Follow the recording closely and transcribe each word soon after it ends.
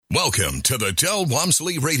Welcome to the Del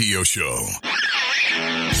Walmsley Radio Show.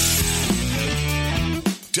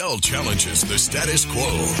 Del challenges the status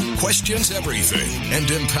quo, questions everything,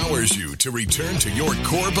 and empowers you to return to your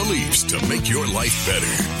core beliefs to make your life better.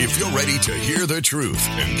 If you're ready to hear the truth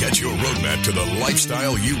and get your roadmap to the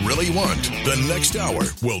lifestyle you really want, the next hour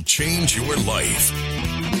will change your life.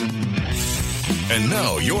 And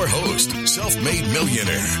now, your host, self-made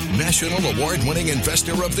millionaire, national award-winning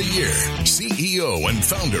investor of the year, CEO and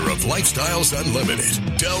founder of Lifestyles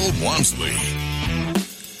Unlimited, Del Walmsley.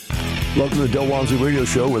 Welcome to the Del Walmsley Radio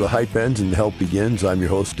Show, where the hype ends and the help begins. I'm your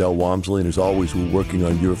host, Del Walmsley, and as always, we're working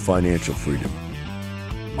on your financial freedom.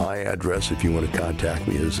 My address, if you want to contact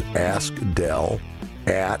me, is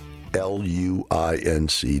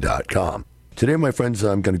askdel@luinc.com. Today, my friends,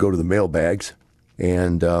 I'm going to go to the mailbags,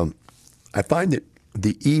 and I find that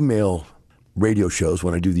the email radio shows,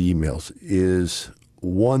 when I do the emails, is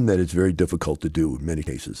one that is very difficult to do in many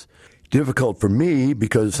cases. Difficult for me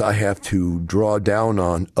because I have to draw down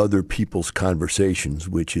on other people's conversations,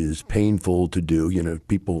 which is painful to do. You know,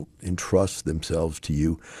 people entrust themselves to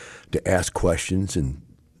you to ask questions, and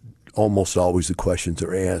almost always the questions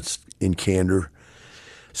are asked in candor.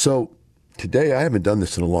 So today, I haven't done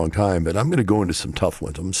this in a long time, but I'm going to go into some tough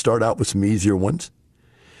ones. I'm going to start out with some easier ones.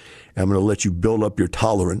 I'm going to let you build up your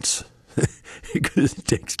tolerance because it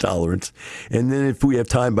takes tolerance. And then if we have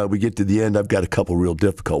time, by we get to the end, I've got a couple real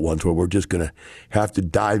difficult ones where we're just going to have to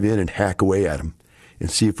dive in and hack away at them and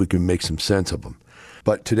see if we can make some sense of them.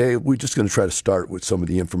 But today, we're just going to try to start with some of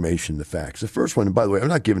the information, the facts. The first one, and by the way, I'm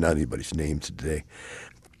not giving out anybody's names today.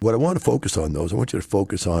 What I want to focus on, though, is I want you to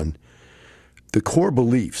focus on the core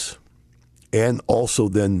beliefs and also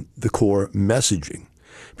then the core messaging.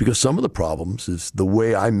 Because some of the problems is the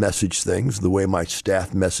way I message things, the way my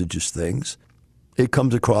staff messages things, it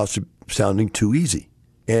comes across sounding too easy.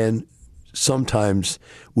 And sometimes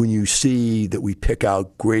when you see that we pick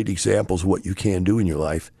out great examples of what you can do in your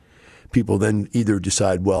life, people then either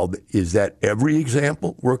decide, well, is that every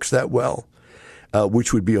example works that well,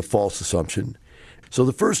 which would be a false assumption. So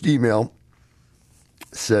the first email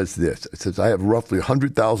says this. It says, I have roughly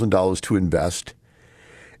 $100,000 to invest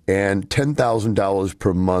and $10,000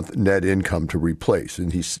 per month net income to replace.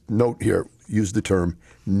 And he's note here, use the term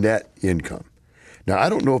net income. Now, I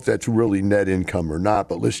don't know if that's really net income or not,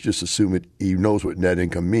 but let's just assume he knows what net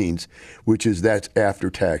income means, which is that's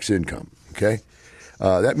after-tax income, okay?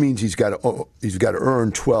 That means he's got to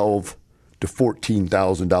earn $12,000 to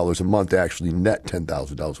 $14,000 a month to actually net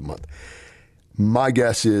 $10,000 a month. My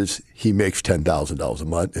guess is he makes $10,000 a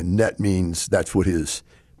month, and net means that's what his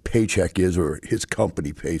paycheck is or his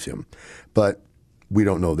company pays him. But we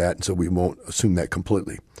don't know that, and so we won't assume that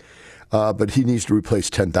completely. But he needs to replace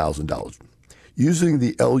 $10,000. Using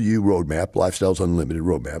the LU roadmap, Lifestyles Unlimited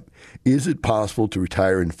roadmap, is it possible to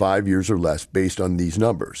retire in 5 years or less based on these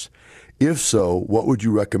numbers? If so, what would you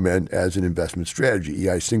recommend as an investment strategy,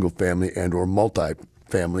 EI single family and or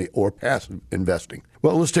multi-family or passive investing?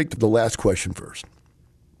 Well, let's take the last question first.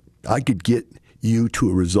 I could get you to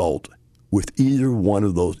a result with any one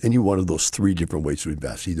of those three different ways to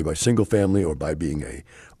invest, either by single family or by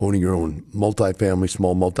owning your own multifamily,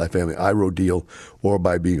 small multifamily IRO deal, or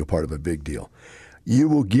by being a part of a big deal. You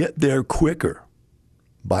will get there quicker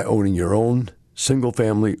by owning your own single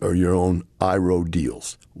family or your own IRO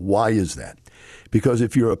deals. Why is that? Because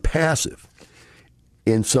if you're a passive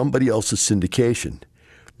in somebody else's syndication,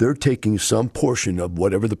 they're taking some portion of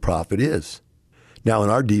whatever the profit is. Now, in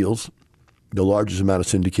our deals, the largest amount a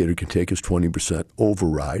syndicator can take is 20%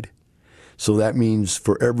 override. So that means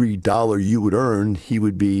for every dollar you would earn, he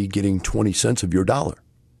would be getting 20 cents of your dollar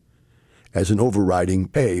as an overriding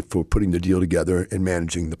pay for putting the deal together and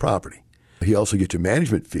managing the property. He also gets a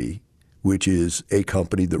management fee, which is a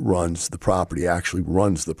company that runs the property, actually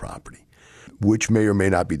runs the property, which may or may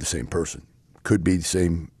not be the same person. Could be the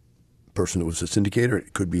same person that was a syndicator.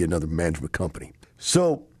 It could be another management company.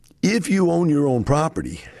 So if you own your own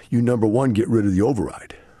property, you, number one, get rid of the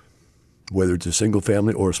override. Whether it's a single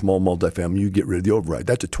family or a small multifamily, you get rid of the override.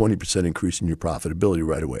 That's a 20% increase in your profitability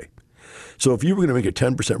right away. So if you were going to make a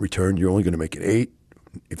 10% return, you're only going to make an 8.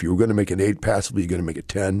 If you were going to make an 8 passively, you're going to make a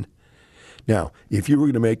 10. Now, if you were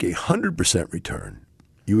going to make a 100% return,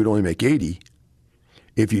 you would only make 80.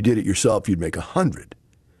 If you did it yourself, you'd make 100.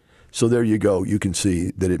 So there you go. You can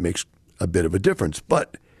see that it makes a bit of a difference.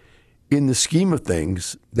 But in the scheme of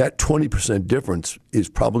things, that 20% difference is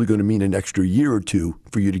probably going to mean an extra year or two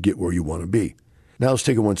for you to get where you want to be. Now let's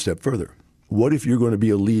take it one step further. What if you're going to be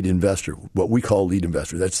a lead investor, what we call lead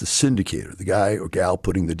investor? That's the syndicator, the guy or gal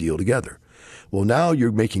putting the deal together. Well, now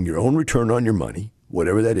you're making your own return on your money,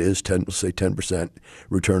 whatever that is, let's say 10%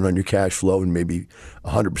 return on your cash flow and maybe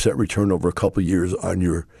 100% return over a couple of years on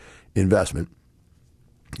your investment,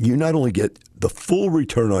 you not only get the full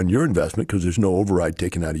return on your investment because there's no override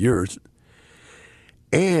taken out of yours,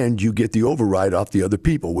 and you get the override off the other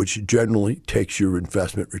people, which generally takes your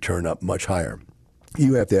investment return up much higher.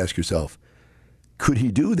 You have to ask yourself, could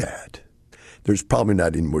he do that? There's probably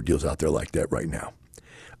not any more deals out there like that right now.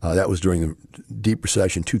 That was during the deep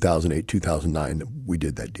recession, 2008, 2009, that we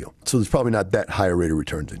did that deal. So there's probably not that higher rate of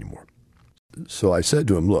returns anymore. So I said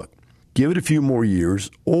to him, look, give it a few more years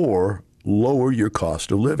or lower your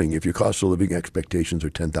cost of living. If your cost of living expectations are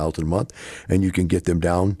 $10,000 a month and you can get them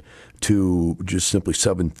down to just simply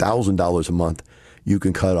 $7,000 a month, you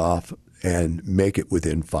can cut off and make it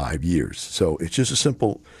within 5 years. So it's just a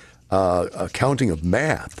simple accounting of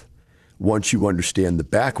math once you understand the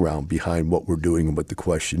background behind what we're doing and what the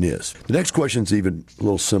question is. The next question is even a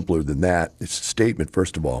little simpler than that. It's a statement,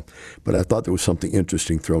 first of all, but I thought there was something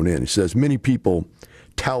interesting thrown in. It says, many people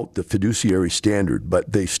tout the fiduciary standard,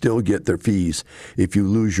 but they still get their fees if you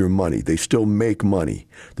lose your money. They still make money.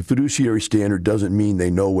 The fiduciary standard doesn't mean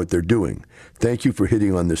they know what they're doing. Thank you for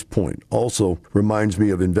hitting on this point. Also reminds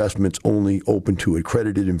me of investments only open to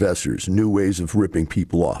accredited investors, new ways of ripping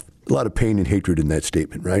people off. A lot of pain and hatred in that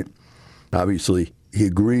statement, right? Obviously, he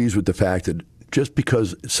agrees with the fact that just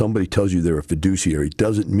because somebody tells you they're a fiduciary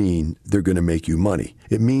doesn't mean they're going to make you money.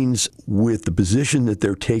 It means with the position that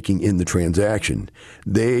they're taking in the transaction,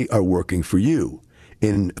 they are working for you.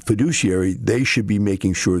 In fiduciary, they should be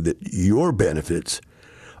making sure that your benefits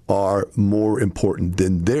are more important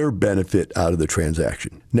than their benefit out of the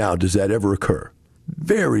transaction. Now, does that ever occur?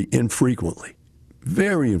 Very infrequently.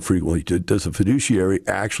 Very infrequently does a fiduciary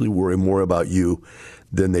actually worry more about you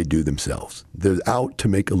than they do themselves. They're out to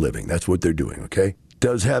make a living. That's what they're doing, okay?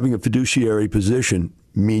 Does having a fiduciary position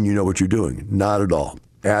mean you know what you're doing? Not at all.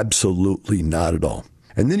 Absolutely not at all.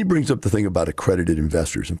 And then he brings up the thing about accredited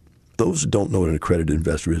investors. And those who don't know what an accredited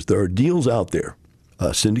investor is, there are deals out there,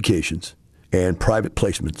 syndications and private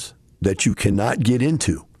placements that you cannot get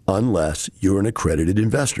into unless you're an accredited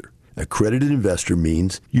investor. Accredited investor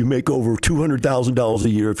means you make over $200,000 a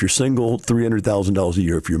year if you're single, $300,000 a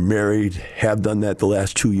year if you're married, have done that the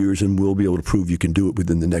last 2 years and will be able to prove you can do it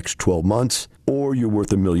within the next 12 months, or you're worth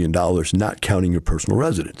 $1 million, not counting your personal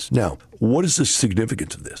residence. Now, what is the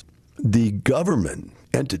significance of this? The government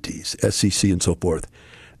entities, SEC and so forth,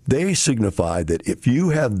 they signify that if you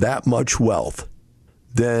have that much wealth,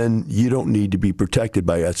 then you don't need to be protected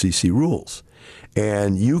by SEC rules.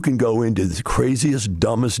 And you can go into the craziest,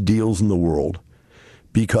 dumbest deals in the world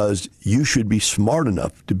because you should be smart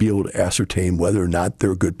enough to be able to ascertain whether or not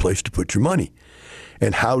they're a good place to put your money.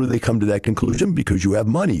 And how do they come to that conclusion? Because you have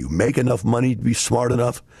money. You make enough money to be smart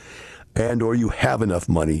enough, and or you have enough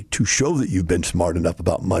money to show that you've been smart enough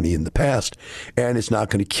about money in the past, and it's not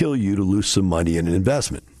going to kill you to lose some money in an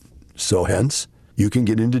investment. So hence, you can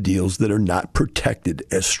get into deals that are not protected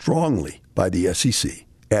as strongly by the SEC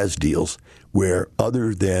as deals where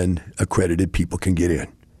other than accredited people can get in.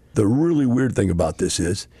 The really weird thing about this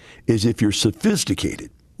is if you're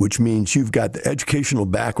sophisticated, which means you've got the educational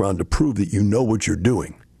background to prove that you know what you're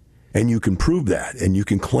doing, and you can prove that, and you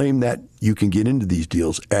can claim that you can get into these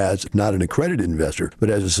deals as not an accredited investor, but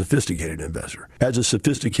as a sophisticated investor. As a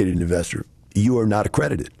sophisticated investor, you are not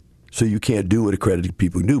accredited. So you can't do what accredited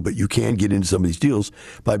people do, but you can get into some of these deals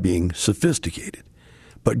by being sophisticated.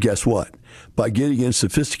 But guess what? By getting in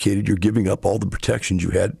sophisticated, you're giving up all the protections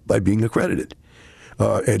you had by being accredited.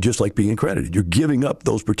 And just like being accredited, you're giving up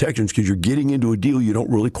those protections because you're getting into a deal you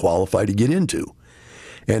don't really qualify to get into.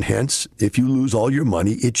 And hence, if you lose all your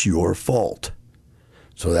money, it's your fault.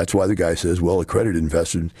 So that's why the guy says, well, accredited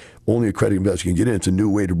investors, only accredited investors can get in. It's a new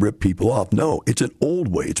way to rip people off. No, it's an old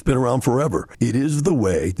way. It's been around forever. It is the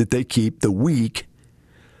way that they keep the weak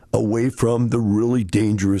away from the really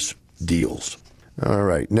dangerous deals. All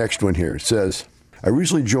right, next one here. It says, I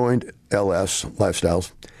recently joined LS,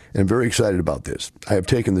 Lifestyles, and I'm very excited about this. I have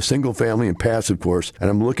taken the single family and passive course, and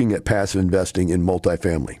I'm looking at passive investing in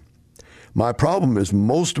multifamily. My problem is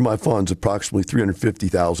most of my funds, approximately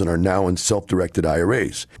 $350,000, are now in self-directed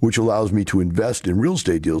IRAs, which allows me to invest in real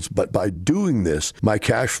estate deals. But by doing this, my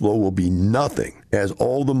cash flow will be nothing, as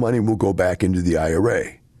all the money will go back into the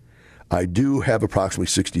IRA. I do have approximately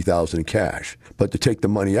 $60,000 in cash, but to take the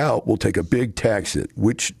money out will take a big tax hit,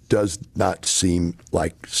 which does not seem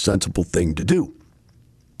like a sensible thing to do.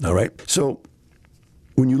 All right? So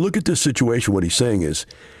when you look at this situation, what he's saying is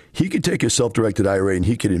He could take his self-directed IRA and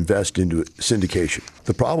he could invest into syndication.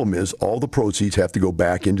 The problem is all the proceeds have to go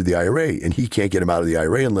back into the IRA, and he can't get them out of the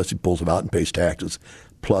IRA unless he pulls them out and pays taxes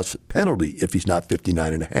plus penalty if he's not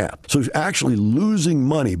 59 and a half. So he's actually losing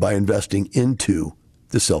money by investing into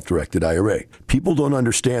the self-directed IRA. People don't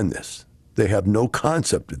understand this. They have no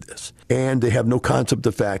concept of this. And they have no concept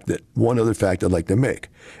of the fact that one other fact I'd like to make,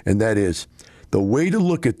 and that is the way to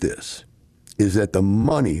look at this is that the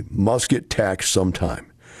money must get taxed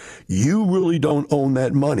sometime. You really don't own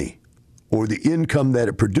that money or the income that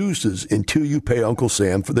it produces until you pay Uncle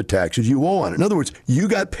Sam for the taxes you owe on it. In other words, you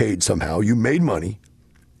got paid somehow, you made money,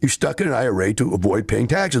 you stuck in an IRA to avoid paying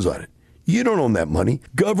taxes on it. You don't own that money.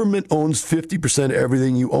 Government owns 50% of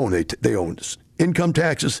everything you own. They own income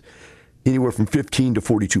taxes anywhere from 15 to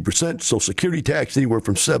 42%. Social Security tax anywhere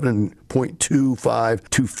from 7.25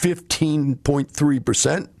 to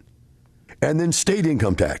 15.3%. And then state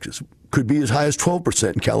income taxes could be as high as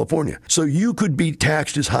 12% in California. So you could be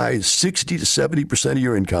taxed as high as 60 to 70% of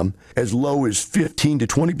your income, as low as 15 to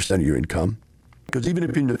 20% of your income. Because even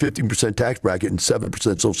if you're in the 15% tax bracket and 7%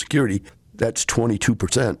 Social Security, that's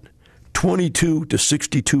 22%. 22 to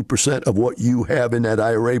 62% of what you have in that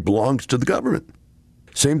IRA belongs to the government.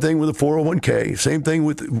 Same thing with a 401k, same thing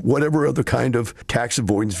with whatever other kind of tax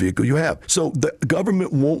avoidance vehicle you have. So the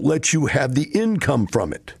government won't let you have the income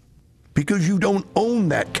from it because you don't own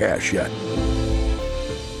that cash yet.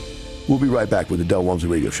 We'll be right back with the Del Walmsley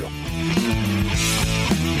Radio Show.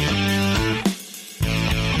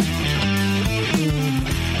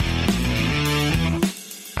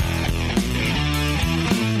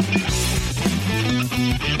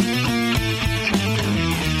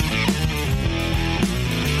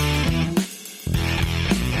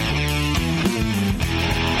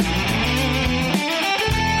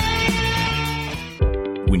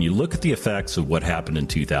 Look at the effects of what happened in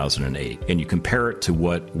 2008 and you compare it to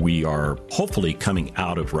what we are hopefully coming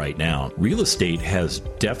out of right now. Real estate has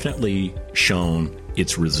definitely shown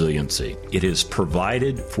its resiliency. It has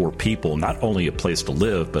provided for people not only a place to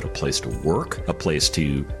live, but a place to work, a place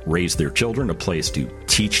to raise their children, a place to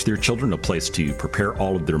teach their children, a place to prepare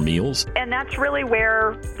all of their meals. And that's really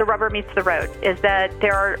where the rubber meets the road, is that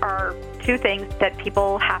there are two things that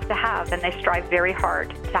people have to have, and they strive very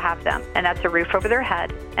hard to have them, and that's a roof over their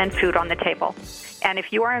head and food on the table. And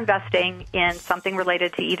if you are investing in something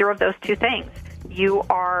related to either of those two things, you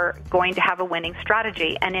are going to have a winning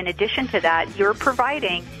strategy. And in addition to that, you're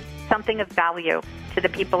providing something of value to the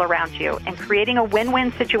people around you. And creating a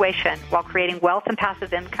win-win situation while creating wealth and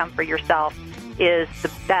passive income for yourself is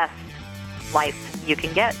the best life you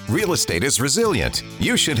can get. Real estate is resilient.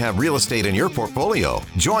 You should have real estate in your portfolio.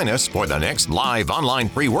 Join us for the next live online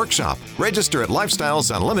free workshop. Register at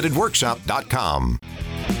lifestylesunlimitedworkshop.com.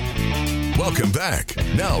 Welcome back.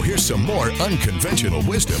 Now here's some more unconventional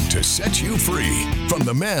wisdom to set you free from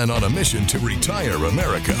the man on a mission to retire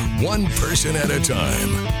America, one person at a time,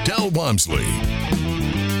 Del Walmsley.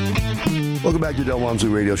 Welcome back to Del Walmsley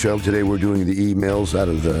Radio Show. Today we're doing the emails out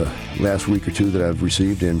of the last week or two that I've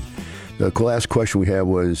received. And the last question we had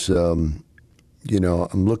was, I'm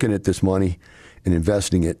looking at this money and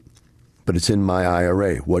investing it, but it's in my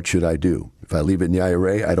IRA. What should I do? If I leave it in the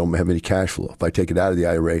IRA, I don't have any cash flow. If I take it out of the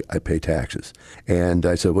IRA, I pay taxes. And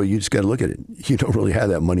I said, well, you just got to look at it. You don't really have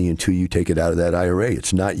that money until you take it out of that IRA.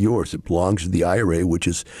 It's not yours. It belongs to the IRA, which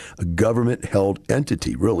is a government-held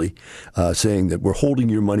entity, really, saying that we're holding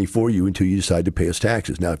your money for you until you decide to pay us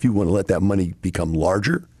taxes. Now, if you want to let that money become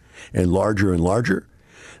larger and larger and larger,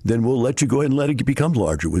 then we'll let you go ahead and let it become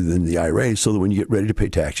larger within the IRA so that when you get ready to pay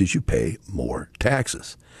taxes, you pay more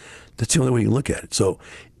taxes. That's the only way you can look at it. So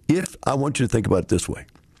if I want you to think about it this way,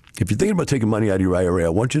 if you're thinking about taking money out of your IRA, I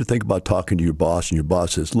want you to think about talking to your boss, and your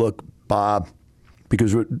boss says, look, Bob,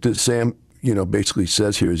 because what Sam, basically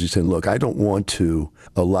says here is he's saying, look, I don't want to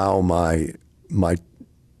allow my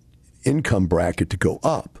income bracket to go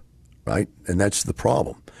up, right? And that's the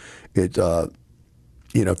problem.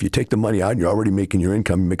 If you take the money out and you're already making your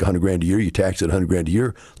income, you make $100,000 a year, you tax at $100,000 a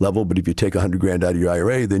year level. But if you take $100,000 out of your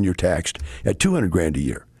IRA, then you're taxed at $200,000 a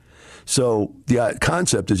year. So the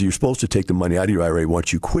concept is you're supposed to take the money out of your IRA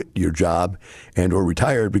once you quit your job and or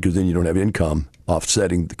retired, because then you don't have income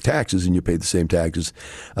offsetting the taxes and you pay the same taxes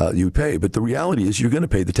you pay. But the reality is you're going to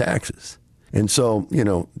pay the taxes. And so,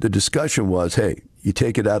 the discussion was, hey, you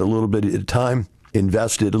take it out a little bit at a time,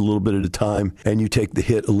 invest it a little bit at a time, and you take the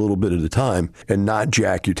hit a little bit at a time and not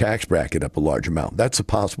jack your tax bracket up a large amount. That's a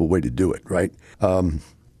possible way to do it, right? On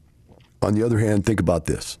the other hand, think about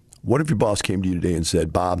this. What if your boss came to you today and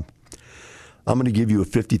said, Bob, I'm going to give you a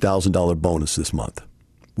 $50,000 bonus this month?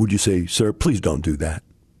 Would you say, sir, please don't do that?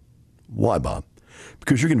 Why, Bob?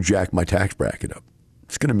 Because you're going to jack my tax bracket up.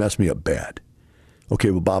 It's going to mess me up bad.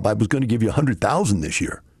 Okay, well, Bob, I was going to give you $100,000 this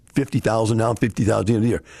year. $50,000 now, $50,000 at the end of the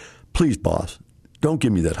year. Please, boss, don't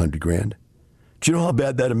give me that $100,000. Do you know how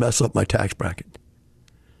bad that'd mess up my tax bracket?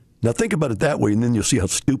 Now think about it that way, and then you'll see how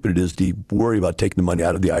stupid it is to worry about taking the money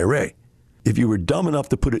out of the IRA. If you were dumb enough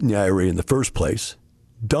to put it in the IRA in the first place,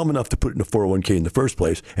 dumb enough to put it in a 401k in the first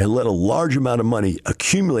place, and let a large amount of money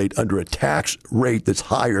accumulate under a tax rate that's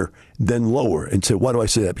higher than lower, and say, why do I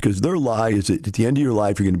say that? Because their lie is that at the end of your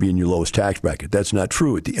life, you're going to be in your lowest tax bracket. That's not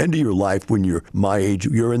true. At the end of your life, when you're my age,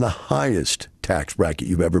 you're in the highest tax bracket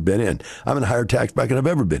you've ever been in. I'm in a higher tax bracket I've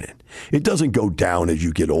ever been in. It doesn't go down as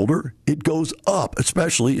you get older. It goes up,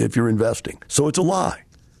 especially if you're investing. So it's a lie.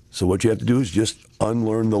 So what you have to do is just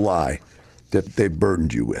unlearn the lie that they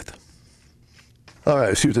burdened you with. All right,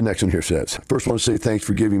 let's see what the next one here says. First, I want to say thanks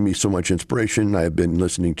for giving me so much inspiration. I have been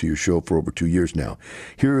listening to your show for over 2 years now.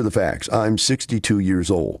 Here are the facts. I'm 62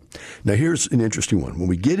 years old. Now, here's an interesting one. When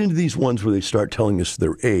we get into these ones where they start telling us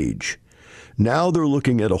their age, now they're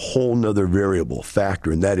looking at a whole nother variable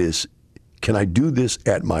factor, and that is, can I do this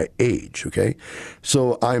at my age, okay?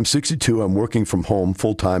 So I'm 62. I'm working from home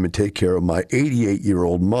full-time and take care of my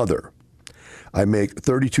 88-year-old mother. I make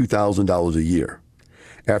 $32,000 a year.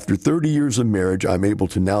 After 30 years of marriage, I'm able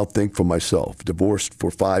to now think for myself. Divorced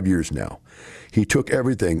for 5 years now. He took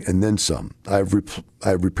everything and then some. I've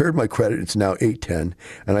repaired my credit. It's now 810,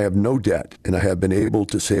 and I have no debt, and I have been able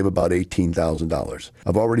to save about $18,000.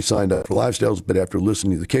 I've already signed up for lifestyles, but after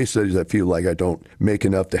listening to the case studies, I feel like I don't make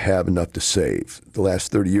enough to have enough to save. The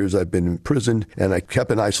last 30 years I've been in prison, and I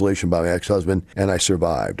kept in isolation by my ex-husband, and I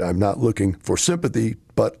survived. I'm not looking for sympathy,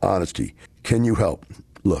 but honesty. Can you help?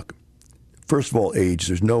 Look. First of all, age.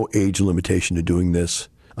 There's no age limitation to doing this.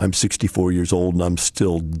 I'm 64 years old, and I'm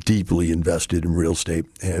still deeply invested in real estate,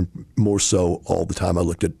 and more so all the time. I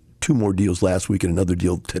looked at 2 more deals last week and another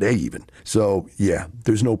deal today even. So, yeah,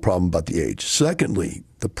 there's no problem about the age. Secondly,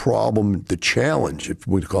 the problem, the challenge, if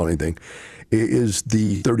we call it anything, is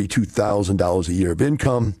the $32,000 a year of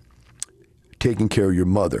income, taking care of your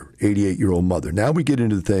mother, 88-year-old mother. Now we get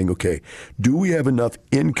into the thing, okay, do we have enough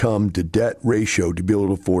income to debt ratio to be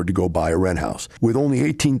able to afford to go buy a rent house? With only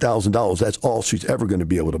 $18,000, that's all she's ever going to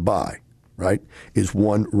be able to buy, right, is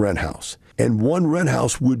one rent house. And one rent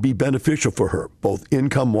house would be beneficial for her, both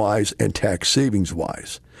income-wise and tax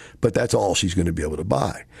savings-wise. But that's all she's going to be able to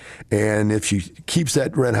buy. And if she keeps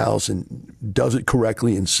that rent house and does it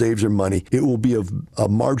correctly and saves her money, it will be a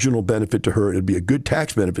marginal benefit to her. It'll be a good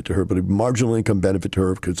tax benefit to her, but a marginal income benefit to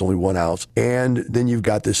her because it's only one house. And then you've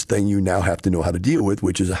got this thing you now have to know how to deal with,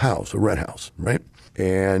 which is a house, a rent house, right?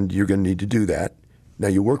 And you're going to need to do that. Now,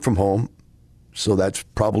 you work from home, so that's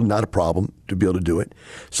probably not a problem to be able to do it.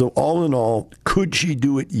 So all in all, could she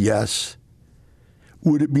do it? Yes.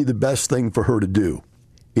 Would it be the best thing for her to do?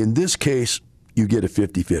 In this case, you get a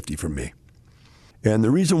 50-50 from me. And the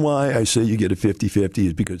reason why I say you get a 50-50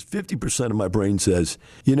 is because 50% of my brain says,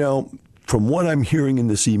 you know, from what I'm hearing in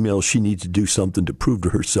this email, she needs to do something to prove to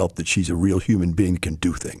herself that she's a real human being, can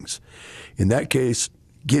do things. In that case,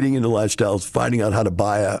 getting into lifestyles, finding out how to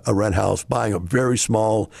buy a rent house, buying a very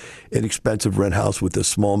small, inexpensive rent house with a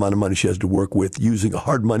small amount of money she has to work with, using a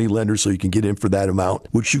hard money lender so you can get in for that amount,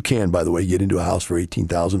 which you can, by the way, get into a house for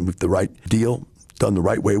 $18,000 with the right deal. Done the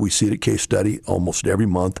right way. We see it at Case Study almost every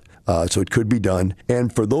month, so it could be done.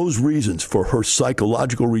 And for those reasons, for her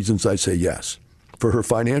psychological reasons, I say yes. For her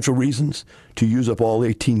financial reasons, to use up all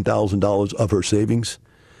 $18,000 of her savings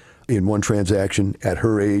in one transaction at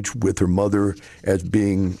her age with her mother as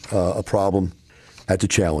being a problem, that's a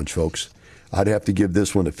challenge, folks. I'd have to give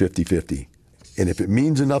this one a 50-50. And if it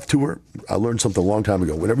means enough to her, I learned something a long time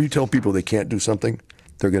ago. Whenever you tell people they can't do something,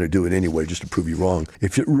 they're going to do it anyway just to prove you wrong.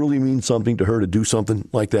 If it really means something to her to do something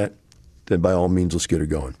like that, then by all means, let's get her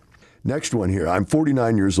going. Next one here. I'm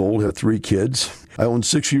 49 years old, have 3 kids. I own a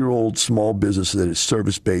 6-year-old small business that is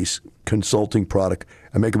service-based consulting product.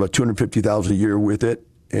 I make about $250,000 a year with it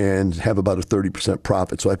and have about a 30%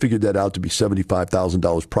 profit. So I figured that out to be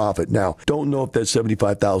 $75,000 profit. Now, don't know if that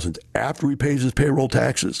 $75,000 after he pays his payroll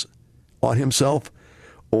taxes on himself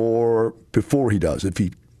or before he does.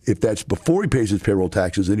 If that's before he pays his payroll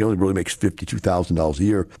taxes, then he only really makes $52,000 a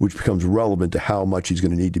year, which becomes relevant to how much he's going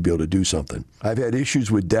to need to be able to do something. I've had issues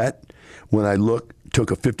with debt. When I took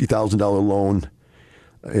a $50,000 loan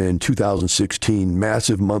in 2016,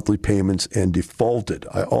 massive monthly payments, and defaulted.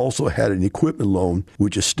 I also had an equipment loan,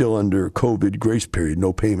 which is still under COVID grace period,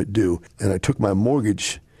 no payment due. And I took my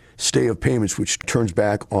mortgage stay of payments, which turns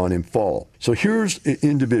back on in fall. So here's an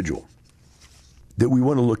individual that we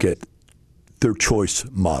want to look at their choice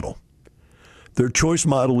model. Their choice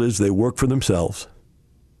model is they work for themselves. They work for themselves.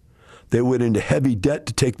 They went into heavy debt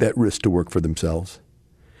to take that risk to work for themselves.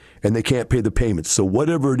 and they can't pay the payments. So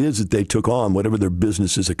whatever it is that they took on, whatever their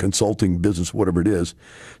business is, a consulting business, whatever it is,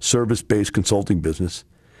 service-based consulting business,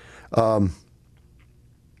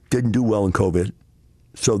 didn't do well in COVID.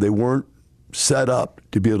 So they weren't set up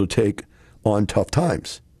to be able to take on tough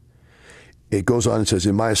times. It goes on and says,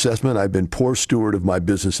 in my assessment, I've been poor steward of my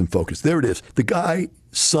business and focus. There it is. The guy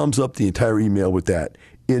sums up the entire email with that.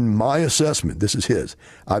 In my assessment, this is his,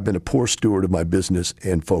 I've been a poor steward of my business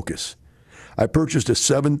and focus. I purchased a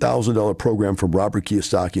 $7,000 program from Robert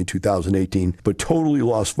Kiyosaki in 2018, but totally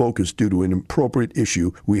lost focus due to an inappropriate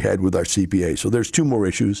issue we had with our CPA. So there's two more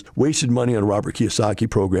issues. Wasted money on a Robert Kiyosaki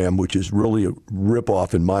program, which is really a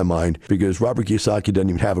ripoff in my mind, because Robert Kiyosaki doesn't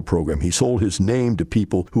even have a program. He sold his name to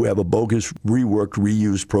people who have a bogus, reworked,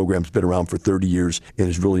 reused program that's been around for 30 years and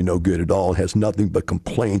is really no good at all. It has nothing but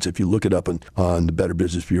complaints. If you look it up on the Better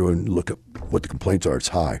Business Bureau and look at what the complaints are, it's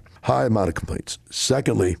high amount of complaints.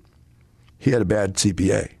 Secondly, he had a bad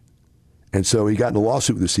CPA. And so he got in a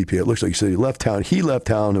lawsuit with the CPA. It looks like he said he left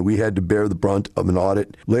town, and we had to bear the brunt of an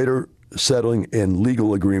audit. Later, settling in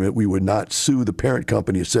legal agreement, we would not sue the parent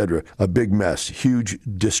company, etc. A big mess, huge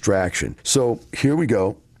distraction. So here we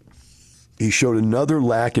go. He showed another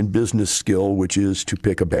lack in business skill, which is to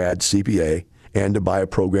pick a bad CPA and to buy a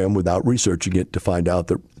program without researching it to find out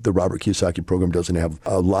that the Robert Kiyosaki program doesn't have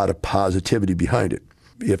a lot of positivity behind it,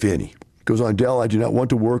 if any. Goes on, Del, I do not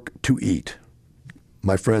want to work to eat.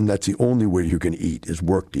 My friend, that's the only way you're going to eat, is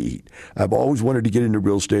work to eat. I've always wanted to get into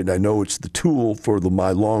real estate, and I know it's the tool for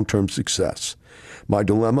my long-term success. My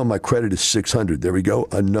dilemma, my credit is 600. There we go,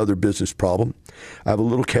 another business problem. I have a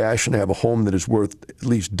little cash, and I have a home that is worth at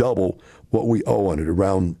least double what we owe on it,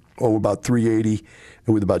 around about $380,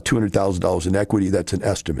 and with about $200,000 in equity. That's an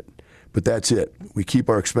estimate. But that's it. We keep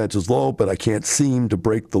our expenses low, but I can't seem to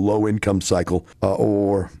break the low-income cycle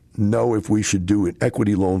or know if we should do an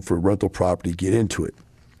equity loan for a rental property, get into it.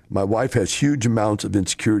 My wife has huge amounts of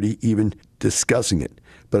insecurity, even discussing it,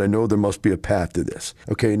 but I know there must be a path to this.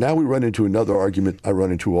 Okay, now we run into another argument I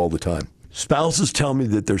run into all the time. Spouses tell me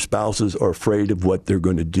that their spouses are afraid of what they're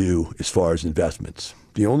going to do as far as investments.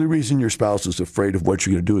 The only reason your spouse is afraid of what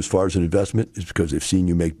you're going to do as far as an investment is because they've seen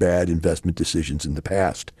you make bad investment decisions in the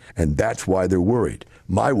past, and that's why they're worried.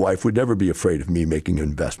 My wife would never be afraid of me making an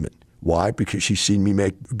investment. Why? Because she's seen me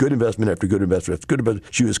make good investment after good investment after good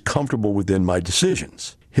investment. She was comfortable within my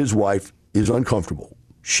decisions. His wife is uncomfortable.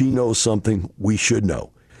 She knows something we should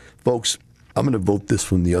know. Folks, I'm going to vote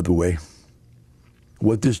this one the other way.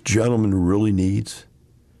 What this gentleman really needs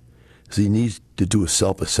is he needs to do a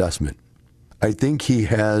self-assessment. I think he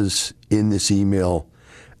has, in this email,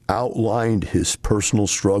 outlined his personal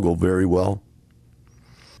struggle very well,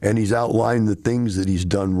 and he's outlined the things that he's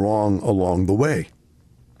done wrong along the way.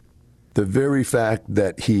 The very fact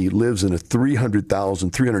that he lives in a $300,000,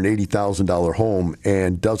 $380,000 home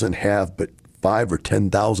and doesn't have but $5,000 or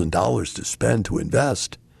 $10,000 to spend to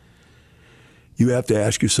invest, you have to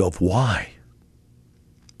ask yourself why.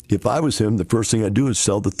 If I was him, the first thing I'd do is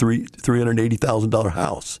sell the $380,000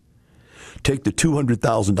 house. Take the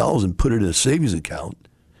 $200,000 and put it in a savings account.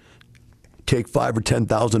 Take $5,000 or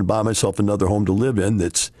 $10,000 and buy myself another home to live in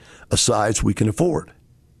that's a size we can afford.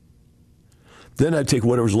 Then I'd take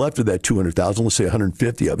whatever's left of that $200,000, let's say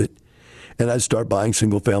 150 of it, and I'd start buying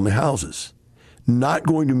single-family houses. Not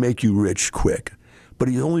going to make you rich quick, but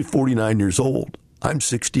he's only 49 years old. I'm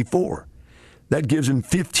 64. That gives him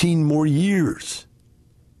 15 more years.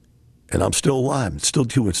 And I'm still alive and still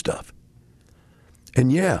doing stuff.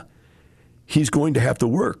 And yeah, he's going to have to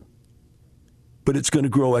work, but it's going to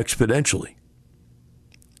grow exponentially.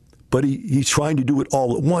 But he's trying to do it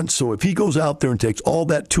all at once. So if he goes out there and takes all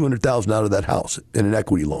that $200,000 out of that house in an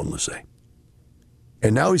equity loan, let's say,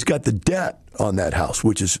 and now he's got the debt on that house,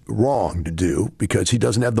 which is wrong to do because he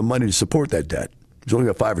doesn't have the money to support that debt. He's only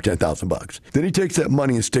got $5,000 or $10,000. Then he takes that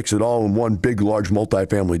money and sticks it all in one big, large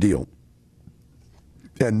multifamily deal.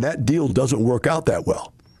 And that deal doesn't work out that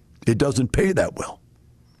well. It doesn't pay that well.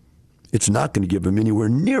 It's not going to give him anywhere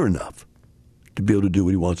near enough to be able to do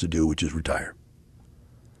what he wants to do, which is retire.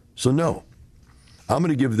 So no, I'm going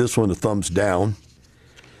to give this one a thumbs down.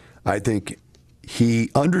 I think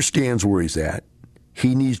he understands where he's at.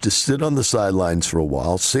 He needs to sit on the sidelines for a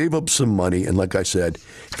while, save up some money, and like I said,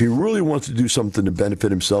 if he really wants to do something to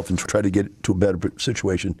benefit himself and try to get to a better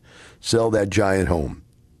situation, sell that giant home.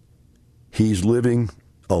 He's living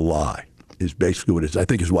a lie, is basically what it is. I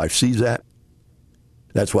think his wife sees that.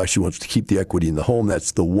 That's why she wants to keep the equity in the home.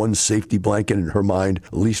 That's the one safety blanket in her mind.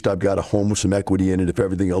 At least I've got a home with some equity in it. If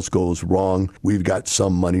everything else goes wrong, we've got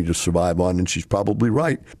some money to survive on. And she's probably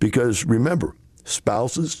right. Because remember,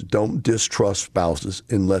 spouses don't distrust spouses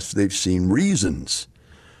unless they've seen reasons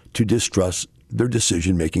to distrust their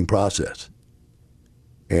decision-making process.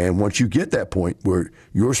 And once you get that point where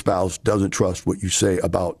your spouse doesn't trust what you say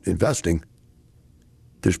about investing,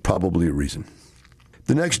 there's probably a reason.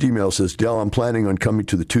 The next email says, Del, I'm planning on coming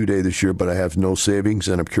to the 2-day this year, but I have no savings,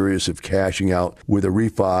 and I'm curious if cashing out with a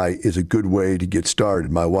refi is a good way to get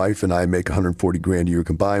started. My wife and I make $140,000 a year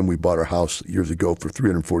combined. We bought our house years ago for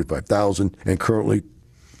 $345,000, and currently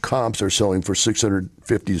comps are selling for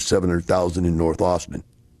 $650,000 to $700,000 in North Austin.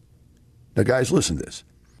 Now, guys, listen to this.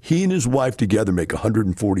 He and his wife together make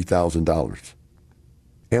 $140,000.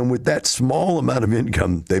 And with that small amount of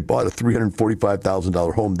income, they bought a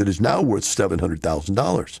 $345,000 home that is now worth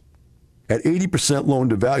 $700,000. At 80% loan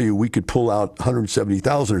to value, we could pull out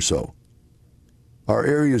 $170,000 or so. Our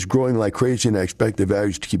area is growing like crazy, and I expect the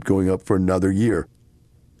values to keep going up for another year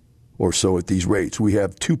or so at these rates. We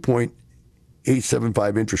have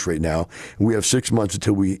 2.875 interest rate now, and we have 6 months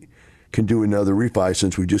until we can do another refi,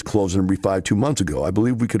 since we just closed on a refi 2 months ago. I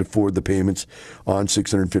believe we could afford the payments on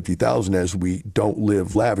 $650,000 as we don't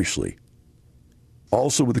live lavishly.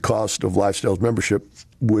 Also, with the cost of Lifestyles membership,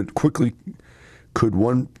 could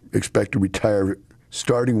one expect to retire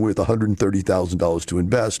starting with $130,000 to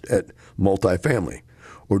invest at multifamily?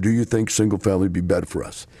 Or do you think single family would be better for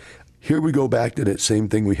us? Here we go back to that same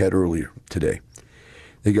thing we had earlier today.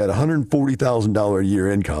 They got $140,000 a year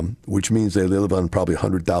income, which means they live on probably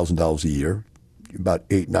 $100,000 a year, about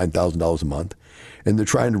 $8,000, $9,000 a month. And they're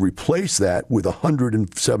trying to replace that with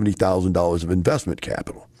 $170,000 of investment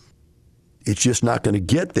capital. It's just not going to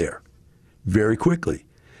get there very quickly.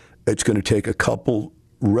 It's going to take a couple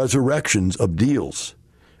resurrections of deals.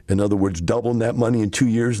 In other words, doubling that money in 2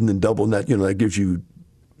 years and then doubling that, that gives you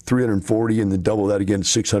 $340, and then double that again,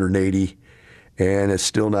 $680. And it's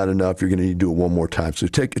still not enough. You're going to need to do it one more time. So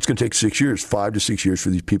it's going to take 6 years, 5 to 6 years for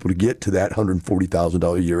these people to get to that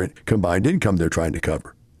 $140,000 a year in combined income they're trying to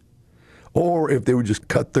cover. Or if they would just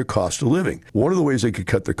cut their cost of living. One of the ways they could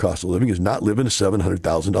cut their cost of living is not live in a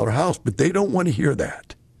 $700,000 house, but they don't want to hear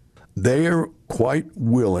that. They are quite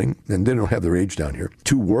willing, and they don't have their age down here,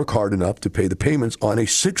 to work hard enough to pay the payments on a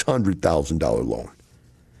 $600,000 loan.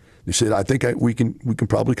 They said, I think we can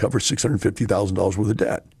probably cover $650,000 worth of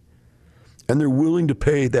debt. And they're willing to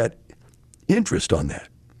pay that interest on that.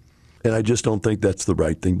 And I just don't think that's the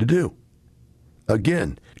right thing to do.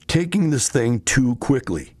 Again, taking this thing too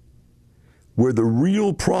quickly, where the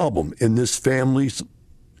real problem in this family's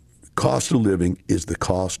cost of living is the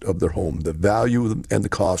cost of their home, the value and the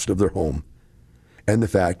cost of their home, and the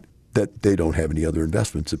fact that they don't have any other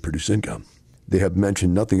investments that produce income. They have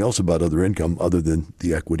mentioned nothing else about other income other than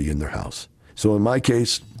the equity in their house. So in my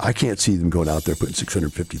case, I can't see them going out there putting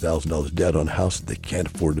 $650,000 debt on a house that they can't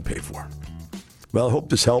afford to pay for. Well, I hope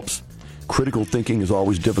this helps. Critical thinking is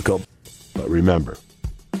always difficult. But remember,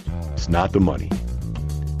 it's not the money.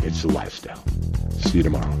 It's the lifestyle. See you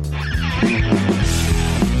tomorrow.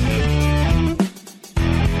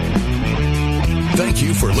 Thank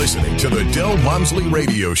you for listening to the Del Walmsley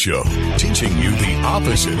Radio Show, teaching you the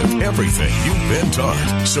opposite of everything you've been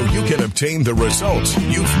taught so you can obtain the results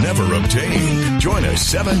you've never obtained. Join us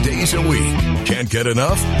 7 days a week. Can't get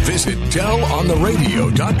enough? Visit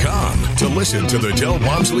DelOnTheRadio.com to listen to the Del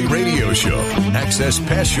Walmsley Radio Show, access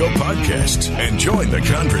past show podcasts, and join the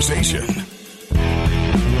conversation.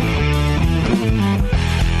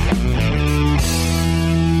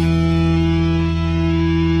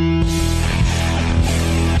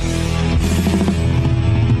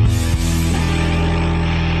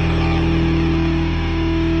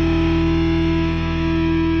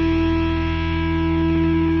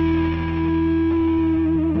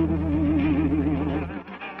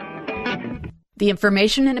 The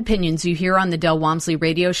information and opinions you hear on the Del Walmsley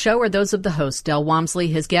Radio Show are those of the host, Del Walmsley,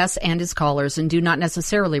 his guests, and his callers, and do not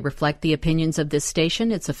necessarily reflect the opinions of this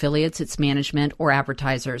station, its affiliates, its management, or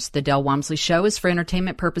advertisers. The Del Walmsley Show is for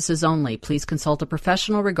entertainment purposes only. Please consult a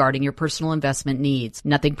professional regarding your personal investment needs.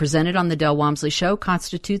 Nothing presented on the Del Walmsley Show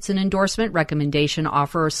constitutes an endorsement, recommendation,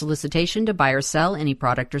 offer, or solicitation to buy or sell any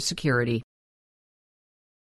product or security.